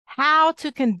how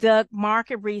to conduct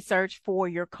market research for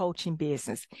your coaching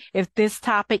business. If this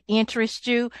topic interests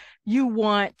you, you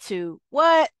want to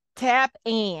what? Tap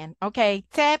in. Okay,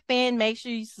 tap in. Make sure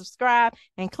you subscribe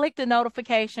and click the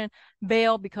notification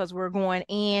bell because we're going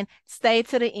in. Stay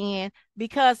to the end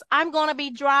because I'm going to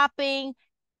be dropping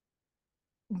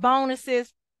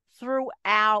bonuses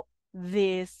throughout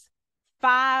this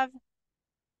 5-step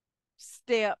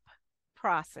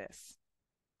process.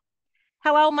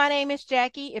 Hello, my name is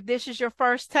Jackie. If this is your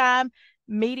first time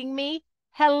meeting me,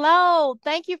 hello.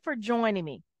 Thank you for joining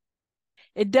me.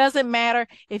 It doesn't matter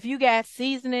if you got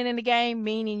seasoning in the game,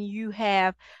 meaning you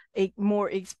have more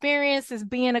experience as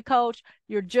being a coach,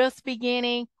 you're just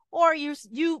beginning, or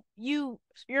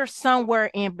you're somewhere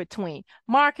in between.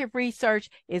 Market research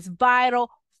is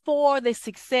vital for the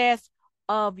success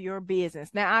of your business.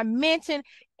 Now, I mentioned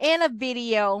in a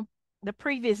video, the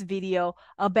previous video,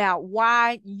 about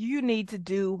why you need to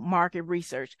do market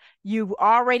research. You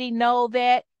already know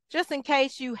that. Just in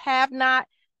case you have not,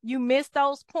 you missed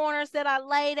those pointers that I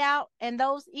laid out and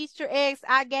those Easter eggs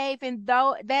I gave in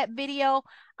that video,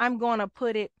 I'm going to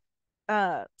put it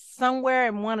somewhere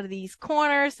in one of these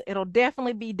corners. It'll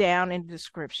definitely be down in the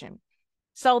description.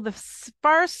 So the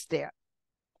first step,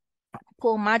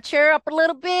 pull my chair up a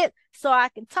little bit so I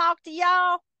can talk to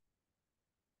y'all.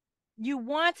 You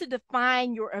want to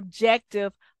define your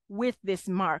objective with this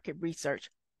market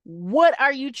research. What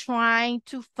are you trying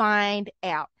to find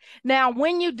out? Now,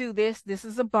 when you do this, this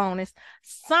is a bonus.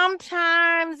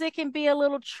 Sometimes it can be a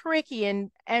little tricky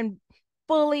and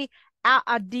fully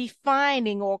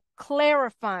defining or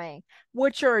clarifying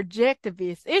what your objective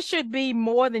is. It should be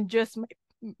more than just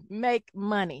make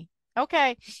money.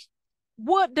 Okay.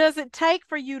 What does it take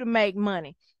for you to make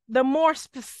money? The more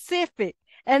specific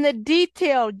and the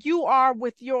detailed you are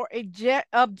with your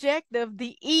objective,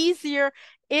 the easier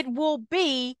it will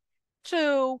be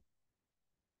to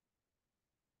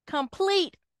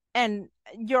complete and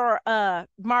your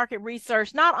market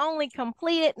research. Not only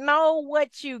complete it, know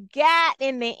what you got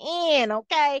in the end.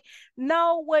 Okay,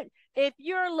 know what, if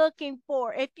you're looking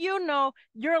for, if you know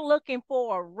you're looking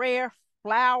for a rare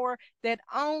flower that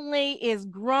only is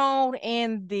grown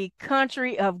in the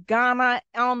country of Ghana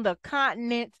on the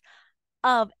continent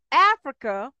of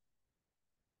Africa,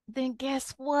 then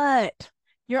guess what?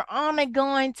 You're only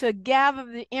going to gather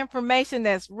the information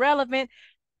that's relevant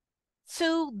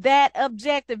to that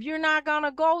objective. You're not going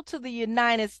to go to the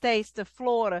United States, to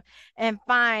Florida, and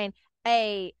find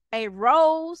a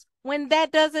rose when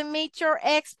that doesn't meet your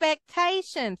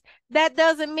expectations. That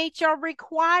doesn't meet your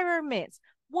requirements.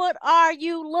 What are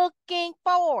you looking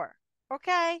for?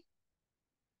 Okay?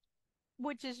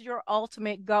 Which is your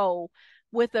ultimate goal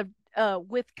with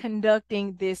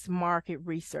conducting this market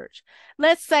research.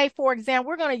 Let's say, for example,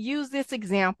 we're going to use this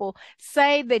example.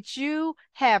 Say that you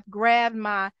have grabbed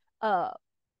my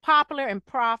popular and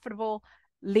profitable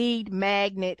lead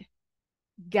magnet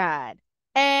guide,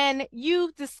 and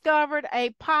you've discovered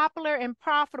a popular and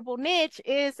profitable niche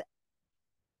is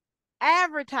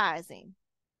advertising.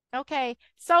 Okay,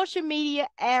 social media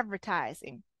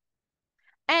advertising.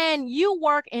 And you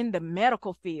work in the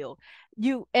medical field.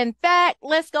 You, in fact,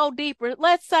 let's go deeper.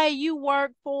 Let's say you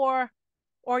work for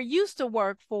or used to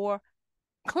work for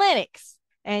clinics.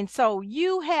 And so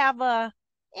you have a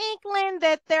inkling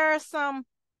that there are some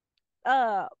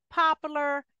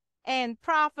popular and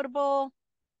profitable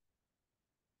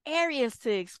areas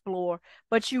to explore,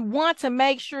 but you want to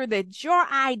make sure that your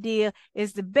idea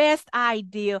is the best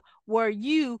idea where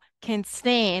you can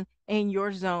stand in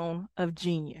your zone of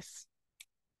genius.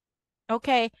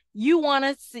 Okay, you want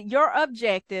to see, your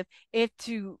objective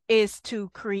is to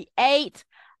create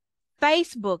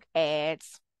Facebook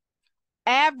ads,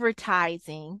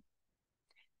 advertising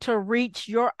to reach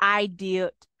your ideal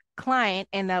client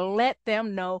and to let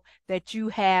them know that you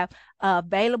have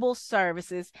available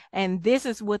services and this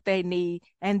is what they need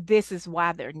and this is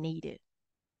why they're needed.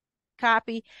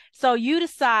 Copy. So you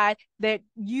decide that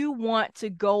you want to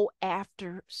go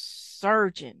after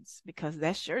surgeons because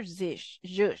that's your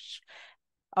zhush.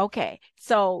 Okay,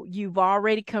 so you've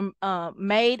already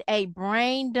made a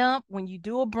brain dump. When you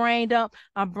do a brain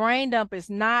dump is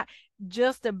not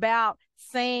just about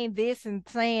saying this and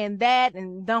saying that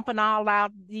and dumping all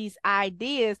out these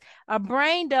ideas. A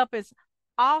brain dump is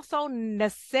also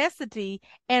necessity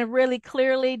and really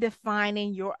clearly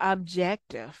defining your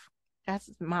objective. That's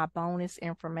my bonus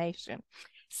information.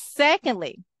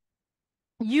 Secondly,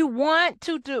 you want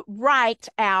to write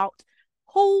out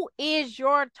who is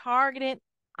your targeted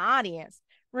audience.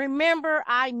 Remember,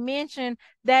 I mentioned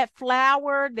that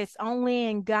flower that's only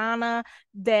in Ghana,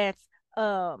 that's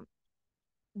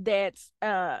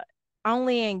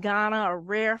only in Ghana a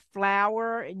rare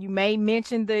flower. You may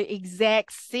mention the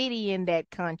exact city in that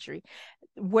country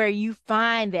where you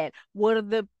find that. What are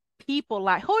the people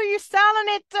like? Who are you selling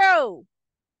it to?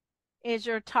 Is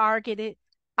your targeted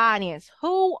audience?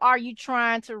 Who are you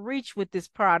trying to reach with this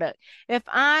product? If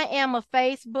I am a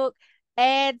Facebook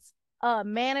ads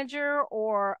manager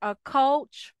or a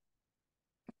coach,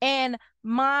 and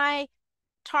my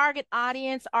target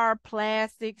audience are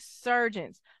plastic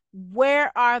surgeons.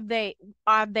 Where are they?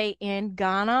 Are they in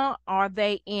Ghana? Are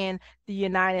they in the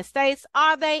United States?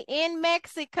 Are they in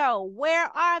Mexico? Where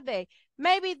are they?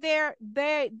 Maybe they are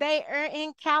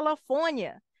in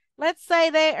California. Let's say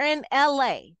they're in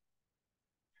LA.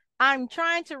 I'm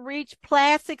trying to reach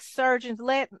plastic surgeons,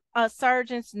 let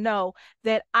surgeons know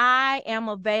that I am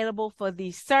available for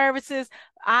these services.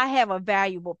 I have a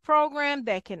valuable program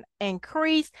that can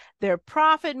increase their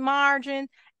profit margin,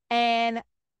 and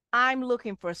I'm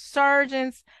looking for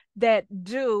surgeons that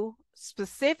do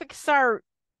specific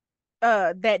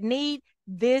that need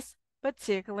this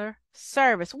particular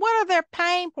service. What are their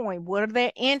pain points? What are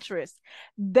their interests?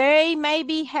 They may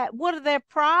be what are their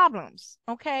problems?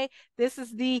 Okay, this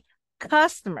is the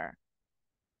customer.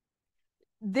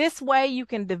 This way you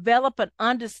can develop an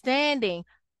understanding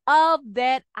of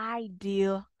that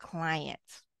ideal client.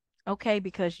 Okay,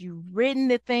 because you've written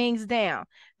the things down.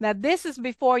 Now, this is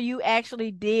before you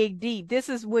actually dig deep. This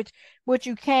is what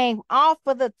you came off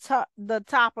of the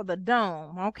top of the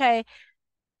dome. Okay,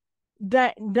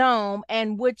 dome,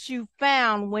 and what you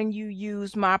found when you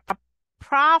use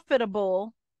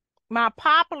profitable, my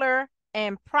popular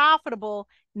and profitable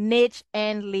niche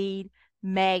and lead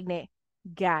magnet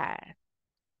guide.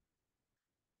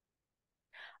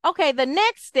 Okay, the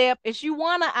next step is you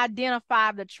want to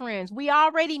identify the trends. We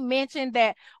already mentioned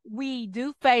that we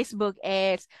do Facebook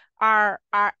ads. Our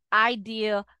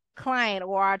ideal client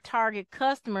or our target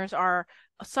customers are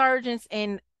surgeons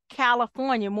in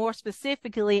California, more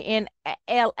specifically in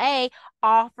LA,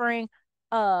 offering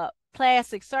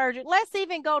plastic surgery. Let's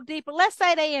even go deeper. Let's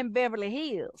say they in Beverly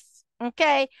Hills.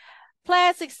 Okay,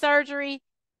 plastic surgery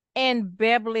in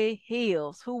Beverly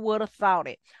Hills. Who would have thought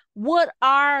it? What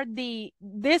are in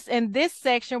this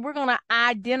section, we're going to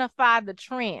identify the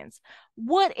trends.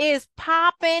 What is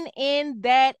popping in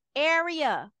that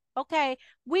area? Okay,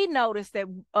 we noticed that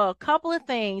a couple of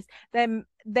things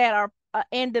that are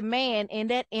in demand in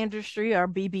that industry are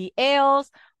BBLs,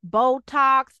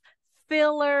 Botox,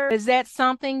 filler. Is that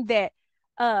something that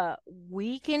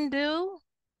we can do?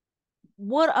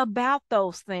 What about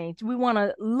those things? We want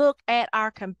to look at our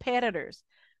competitors.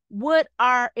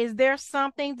 Is there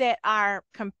something that our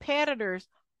competitors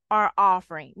are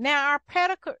offering? Now,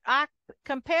 our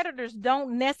competitors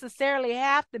don't necessarily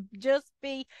have to just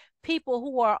be people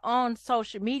who are on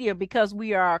social media, because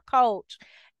we are a coach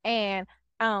and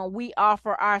we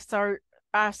offer our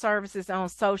services on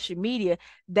social media.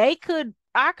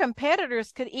 Our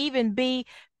competitors could even be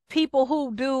people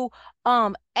who do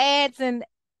ads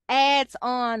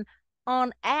on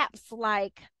apps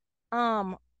like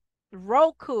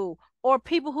Roku, or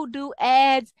people who do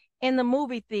ads in the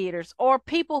movie theaters, or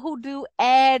people who do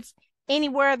ads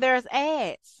anywhere there's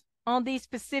ads on these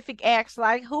specific apps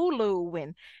like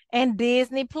Hulu and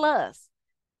Disney Plus.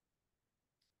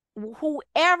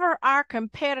 Whoever our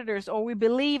competitors, or we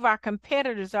believe our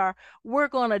competitors are, we're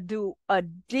going to do a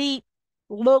deep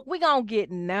look. We're going to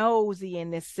get nosy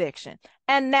in this section.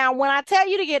 And now, when I tell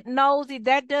you to get nosy,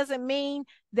 that doesn't mean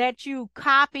that you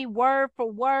copy word for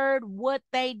word what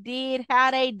they did,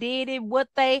 how they did it, what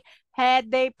they had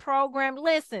they program.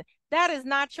 Listen, that is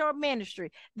not your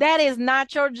ministry. That is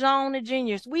not your zone of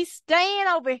genius. We stand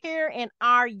over here in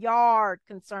our yard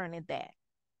concerning that.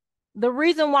 The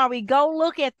reason why we go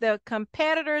look at the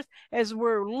competitors is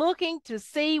we're looking to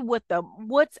see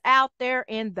what's out there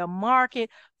in the market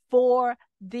for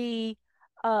the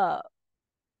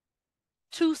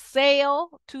to sell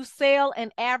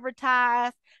and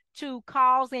advertise, to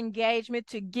cause engagement,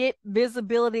 to get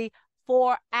visibility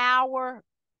for our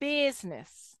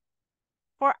business.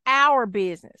 For our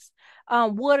business.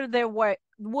 What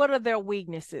are their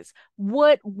weaknesses?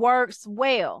 What works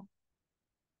well?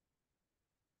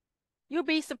 You'll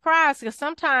be surprised, because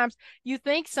sometimes you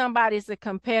think somebody's a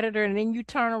competitor and then you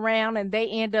turn around and they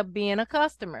end up being a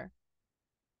customer,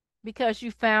 because you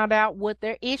found out what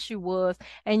their issue was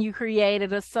and you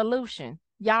created a solution.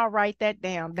 Y'all write that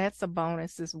down. That's a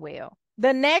bonus as well.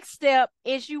 The next step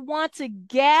is you want to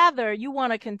gather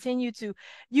data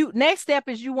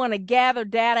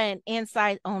and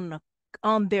insight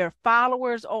on their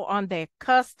followers or on their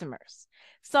customers.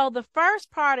 So the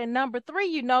first part in number 3,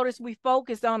 you notice we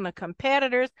focused on the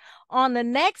competitors. On the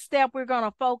next step, we're going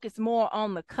to focus more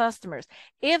on the customers.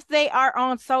 If they are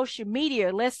on social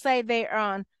media, let's say they're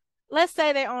on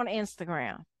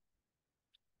Instagram.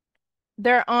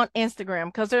 They're on Instagram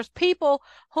because there's people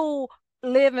who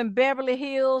live in Beverly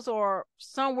Hills or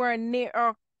somewhere near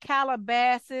or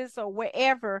Calabasas or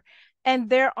wherever, and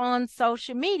they're on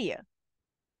social media.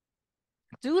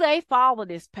 Do they follow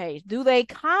this page? Do they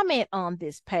comment on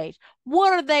this page?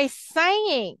 What are they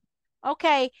saying?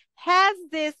 Okay, has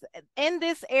this in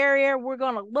this area, we're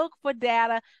going to look for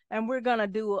data and we're going to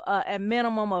do a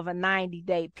minimum of a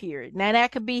 90-day period. Now,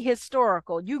 that could be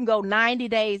historical. You can go 90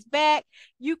 days back.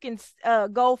 You can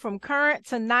go from current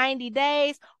to 90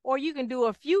 days, or you can do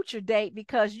a future date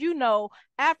because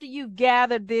after you've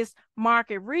gathered this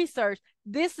market research,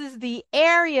 this is the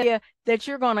area that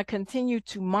you're going to continue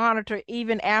to monitor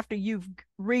even after you've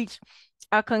reached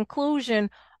a conclusion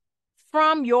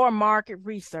from your market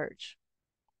research.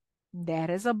 That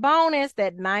is a bonus,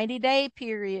 that 90-day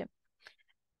period.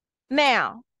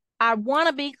 Now, I want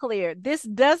to be clear. This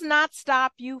does not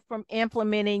stop you from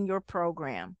implementing your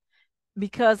program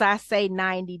because I say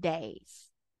 90 days.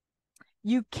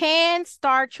 You can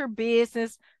start your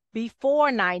business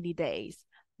before 90 days.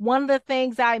 One of the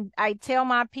things I tell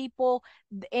my people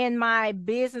in my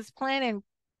business planning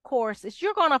course is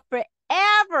you're going to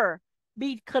forever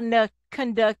be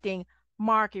conducting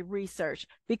market research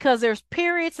because there's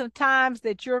periods of times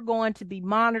that you're going to be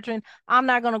monitoring. I'm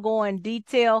not going to go in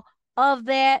detail of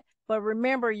that, but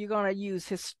remember, you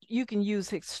can use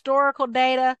historical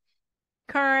data,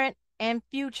 current and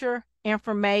future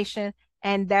information,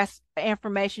 and that's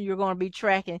information you're going to be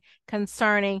tracking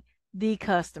concerning the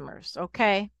customers.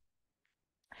 Okay.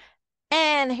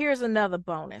 And here's another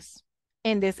bonus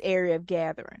in this area of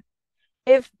gathering.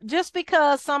 If just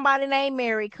because somebody named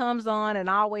Mary comes on and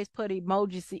always put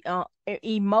emojis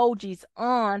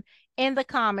on in the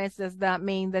comments, does not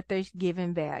mean that they're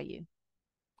giving value.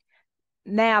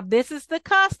 Now, this is the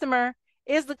customer.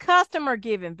 Is the customer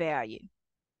giving value?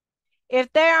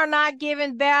 If they are not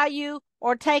giving value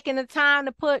or taking the time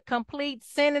to put complete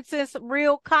sentences,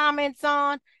 real comments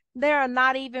on, they are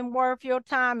not even worth your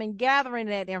time in gathering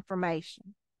that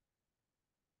information.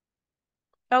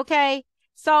 Okay.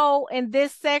 So in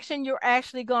this section, you're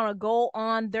actually going to go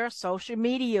on their social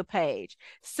media page,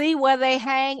 see where they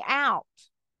hang out.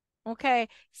 Okay.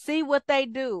 See what they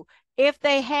do. If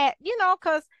they had,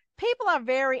 because people are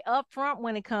very upfront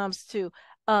when it comes to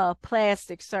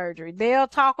plastic surgery. They'll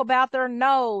talk about their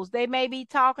nose. They may be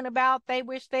talking about they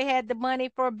wish they had the money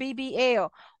for a BBL,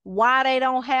 why they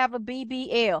don't have a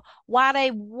BBL, why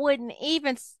they wouldn't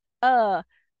even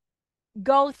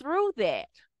go through that.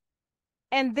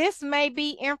 And this may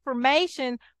be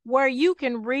information where you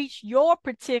can reach your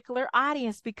particular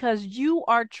audience because you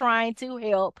are trying to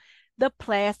help the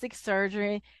plastic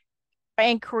surgery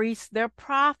increase their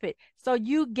profit. So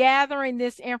you gathering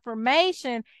this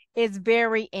information is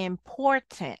very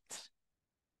important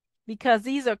because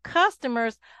these are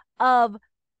customers of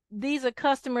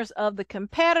the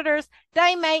competitors.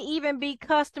 They may even be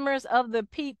customers of the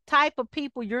type of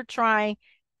people you're trying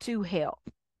to help.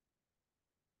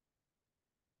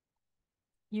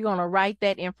 You're going to write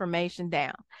that information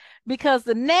down because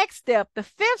the next step, the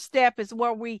 5th step, is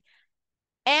where we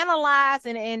analyze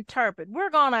and interpret.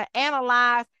 We're going to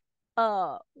analyze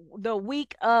the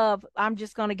week of, I'm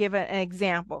just going to give an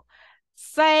example.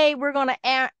 Say we're going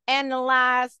to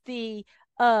analyze the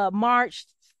March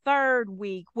 3rd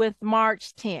week with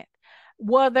March 10th.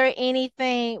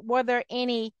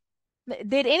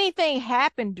 Did anything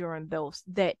happen during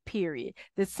that period?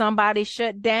 Did somebody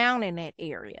shut down in that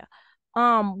area?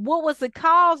 What was the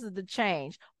cause of the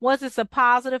change? Was this a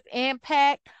positive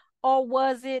impact, or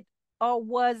was it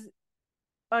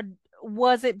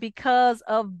because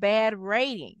of bad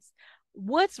ratings?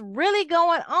 What's really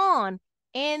going on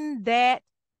in that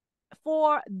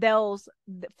for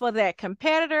that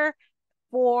competitor,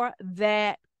 for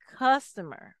that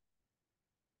customer?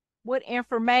 What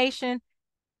information?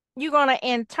 You're going to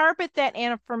interpret that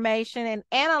information and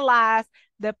analyze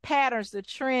the patterns, the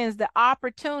trends, the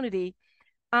opportunity,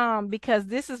 because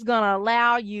this is going to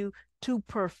allow you to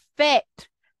perfect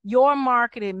your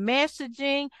marketing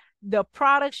messaging, the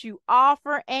products you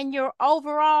offer, and your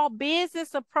overall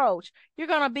business approach. You're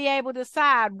going to be able to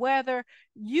decide whether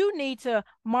you need to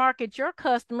market your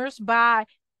customers by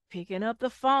picking up the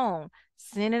phone,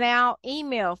 sending out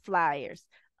email flyers,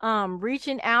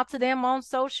 reaching out to them on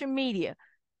social media.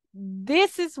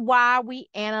 This is why we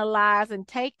analyze and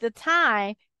take the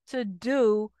time to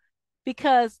do,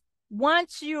 because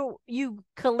Once you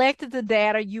collected the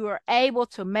data, you are able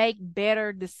to make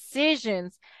better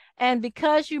decisions. And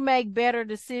because you make better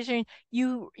decisions,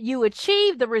 you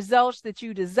achieve the results that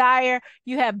you desire.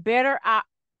 You have better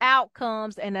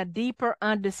outcomes and a deeper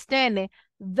understanding,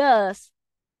 thus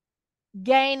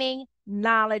gaining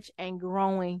knowledge and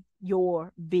growing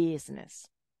your business.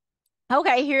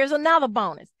 Okay, here's another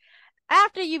bonus.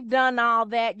 After you've done all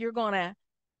that, you're going to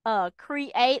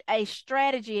create a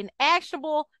strategy, an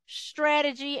actionable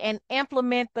strategy, and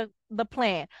implement the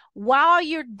plan. While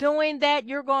you're doing that,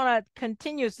 you're going to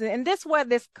continuously, and this where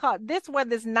this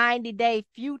 90-day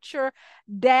future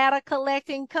data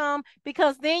collecting come,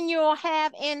 because then you'll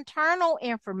have internal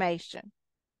information.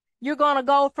 You're going to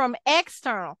go from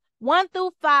external 1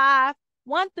 through 5.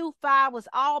 1 through 5 was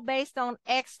all based on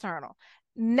external.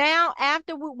 Now,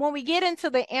 when we get into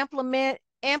the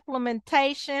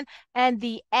implementation and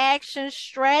the action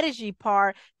strategy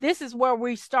part, this is where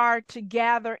we start to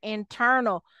gather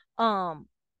internal data.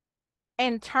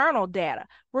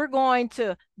 We're going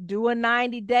to do a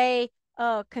 90-day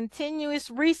continuous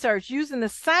research using the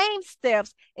same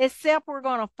steps, except we're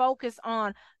going to focus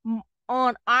on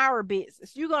our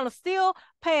business. You're going to still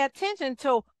pay attention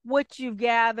to what you've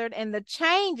gathered and the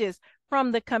changes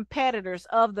from the competitors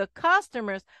of the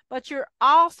customers, but you're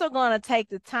also going to take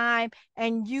the time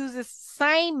and use the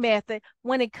same method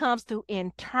when it comes to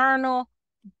internal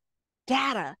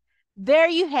data. There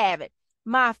you have it,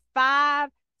 my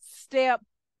 5-step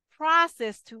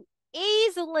process to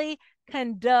easily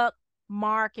conduct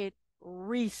market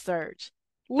research.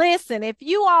 Listen, if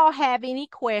you all have any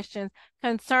questions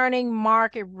concerning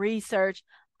market research,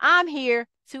 I'm here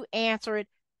to answer it.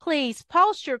 Please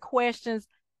post your questions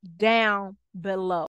down below.